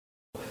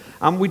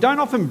We don't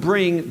often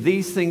bring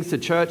these things to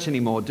church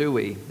anymore, do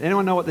we?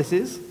 Anyone know what this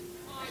is?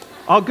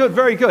 Oh, good,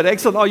 very good,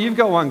 excellent. Oh, you've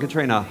got one,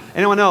 Katrina.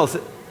 Anyone else?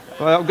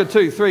 Well, I've got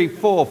 2, 3,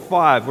 4,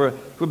 5. We're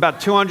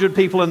about 200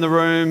 people in the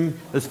room.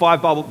 There's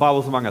 5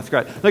 Bibles among us.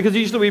 Great. Because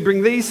usually we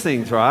bring these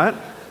things, right?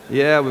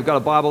 Yeah, we've got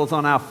a Bible that's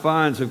on our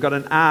phones. We've got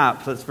an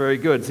app. That's very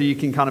good. So you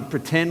can kind of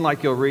pretend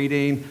like you're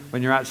reading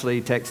when you're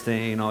actually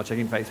texting or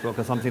checking Facebook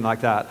or something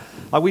like that.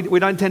 We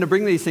don't tend to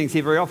bring these things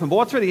here very often. But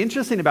what's really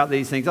interesting about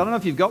these things, I don't know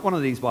if you've got one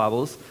of these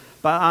Bibles,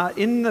 but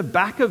in the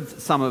back of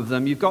some of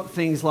them, you've got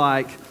things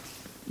like,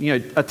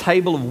 a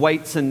table of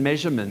weights and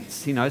measurements,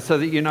 so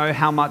that you know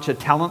how much a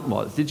talent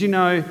was. Did you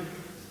know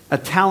a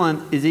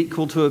talent is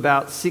equal to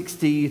about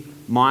 60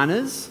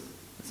 minas?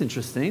 That's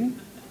interesting.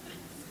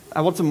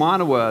 What's a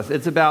mina worth?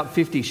 It's about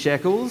 50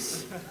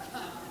 shekels.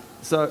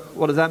 So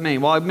what does that mean?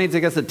 Well, it means, I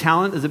guess, a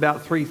talent is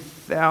about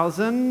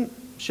 3,000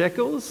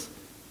 shekels.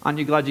 Aren't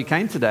you glad you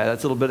came today?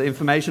 That's a little bit of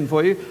information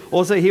for you.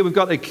 Also here we've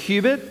got a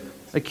cubit.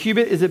 A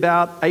cubit is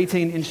about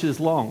 18 inches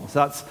long.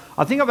 So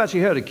I think I've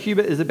actually heard a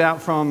cubit is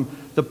about from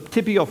the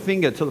tip of your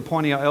finger to the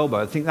point of your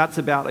elbow. I think that's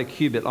about a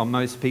cubit on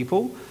most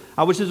people,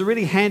 which is a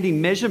really handy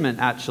measurement,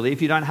 actually,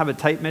 if you don't have a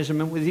tape measure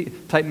with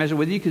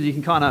you, because you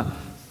can kind of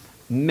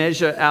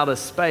measure out a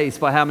space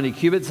by how many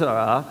cubits there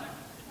are,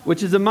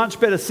 which is a much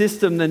better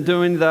system than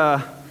doing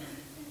the...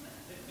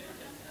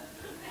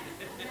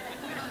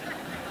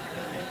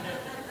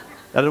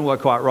 That didn't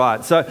work quite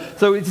right. So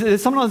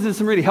sometimes there's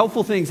some really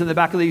helpful things in the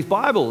back of these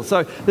Bibles.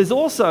 So there's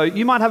also,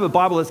 you might have a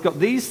Bible that's got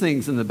these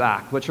things in the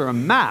back, which are a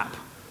map.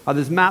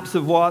 There's maps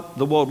of what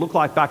the world looked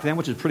like back then,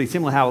 which is pretty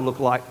similar how it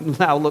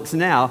looks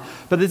now.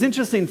 But there's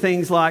interesting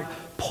things like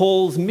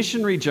Paul's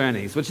missionary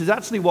journeys, which is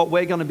actually what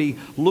we're going to be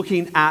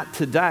looking at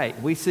today.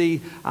 We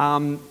see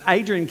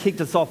Adrian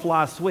kicked us off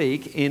last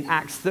week in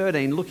Acts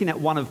 13, looking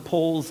at one of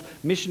Paul's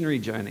missionary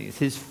journeys,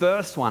 his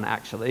first one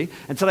actually.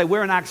 And today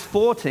we're in Acts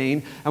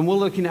 14, and we're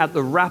looking at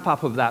the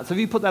wrap-up of that. So if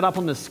you put that up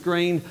on the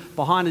screen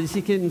behind us,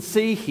 you can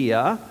see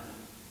here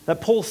that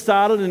Paul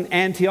started in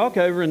Antioch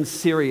over in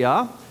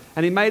Syria,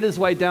 and he made his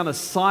way down to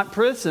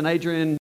Cyprus, and Adrian